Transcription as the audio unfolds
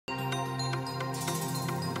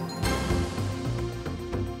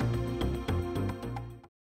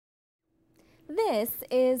This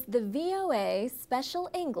is the VOA Special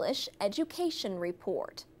English Education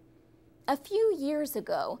Report. A few years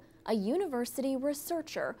ago, a university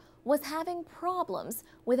researcher was having problems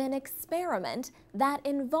with an experiment that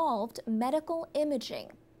involved medical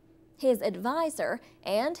imaging. His advisor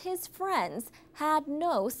and his friends had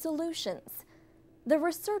no solutions. The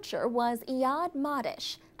researcher was Ijad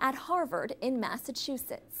Madisch at Harvard in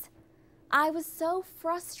Massachusetts. "I was so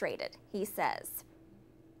frustrated," he says.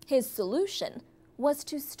 His solution was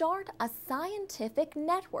to start a scientific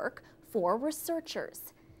network for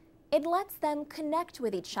researchers. It lets them connect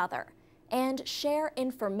with each other and share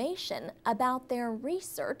information about their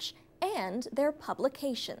research and their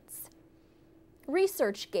publications.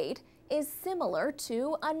 ResearchGate is similar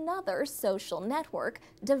to another social network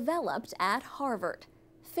developed at Harvard,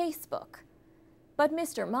 Facebook. But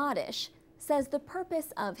Mr. Madisch says the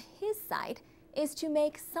purpose of his site is to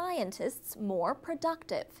make scientists more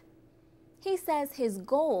productive. He says his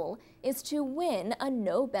goal is to win a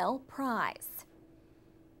Nobel Prize.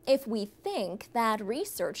 If we think that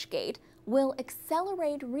ResearchGate will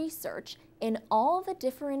accelerate research in all the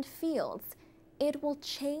different fields, it will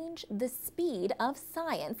change the speed of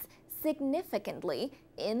science significantly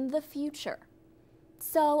in the future.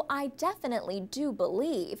 So I definitely do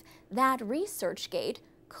believe that ResearchGate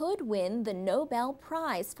could win the Nobel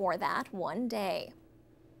Prize for that one day.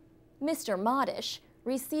 Mr. Madisch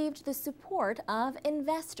received the support of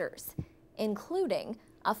investors, including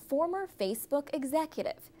a former Facebook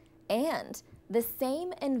executive and the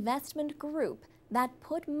same investment group that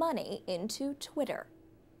put money into Twitter.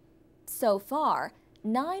 So far,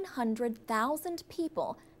 900,000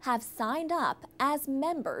 people have signed up as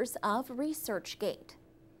members of ResearchGate.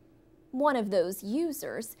 One of those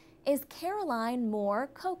users is Caroline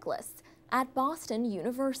Moore-Kochlacs at Boston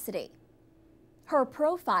University. Her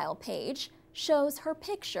profile page shows her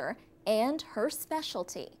picture and her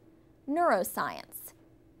specialty, neuroscience.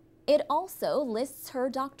 It also lists her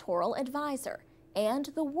doctoral advisor and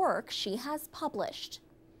the work she has published.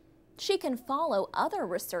 She can follow other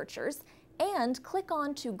researchers and click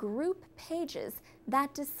on to group pages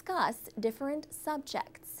that discuss different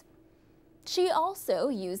subjects. She also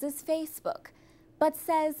uses Facebook, but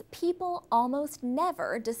says people almost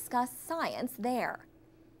never discuss science there.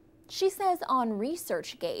 She says on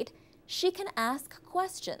ResearchGate, she can ask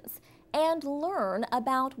questions and learn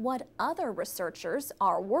about what other researchers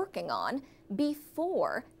are working on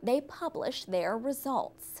before they publish their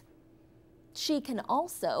results. She can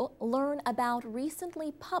also learn about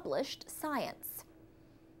recently published science.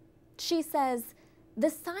 She says, "The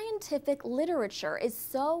scientific literature is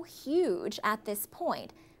so huge at this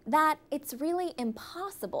point that it's really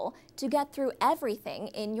impossible to get through everything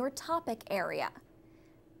in your topic area.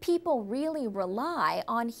 People really rely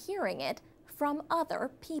on hearing it from other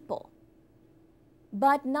people."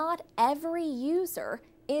 But not every user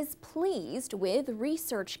is pleased with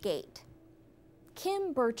ResearchGate.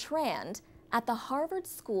 Kim Bertrand at the Harvard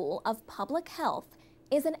School of Public Health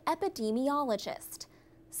is an epidemiologist,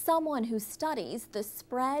 someone who studies the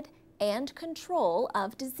spread and control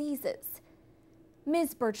of diseases.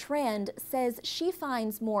 Ms. Bertrand says she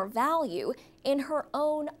finds more value in her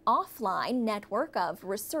own offline network of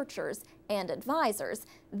researchers and advisors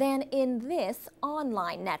than in this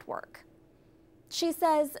online network. She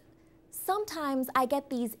says, "Sometimes I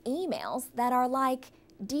get these emails that are like,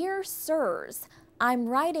 'Dear Sirs, I'm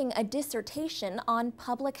writing a dissertation on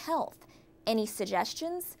public health. Any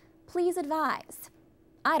suggestions? Please advise.'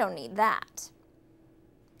 I don't need that."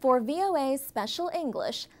 For VOA's Special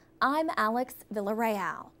English, I'm Alex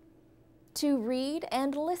Villarreal. To read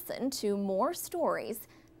and listen to more stories,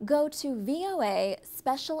 go to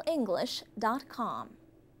voaspecialenglish.com.